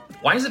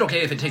Why is it okay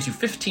if it takes you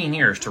 15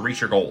 years to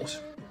reach your goals?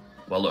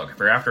 Well, look, if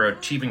you're after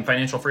achieving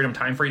financial freedom,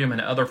 time freedom,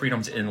 and other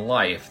freedoms in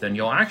life, then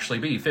you'll actually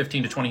be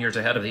 15 to 20 years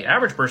ahead of the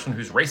average person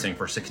who's racing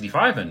for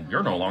 65, and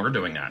you're no longer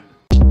doing that.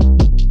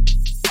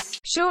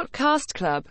 Shortcast Club.